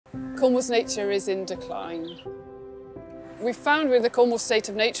Cornwall's nature is in decline. We found with the Cornwall State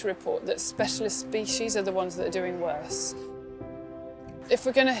of Nature report that specialist species are the ones that are doing worse. If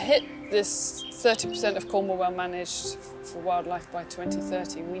we're going to hit this 30% of Cornwall well managed for wildlife by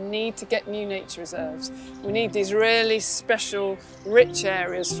 2030, we need to get new nature reserves. We need these really special, rich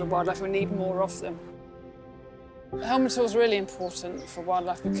areas for wildlife. We need more of them. Helman Tor is really important for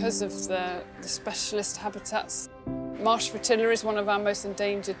wildlife because of the specialist habitats. Marsh fritillary is one of our most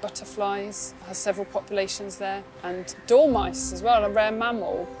endangered butterflies, has several populations there, and dormice as well, a rare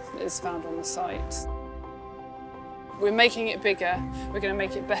mammal, is found on the site. We're making it bigger, we're going to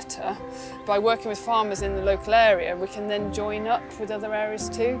make it better. By working with farmers in the local area, we can then join up with other areas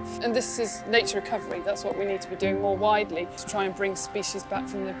too. And this is nature recovery, that's what we need to be doing more widely to try and bring species back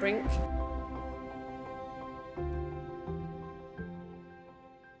from the brink.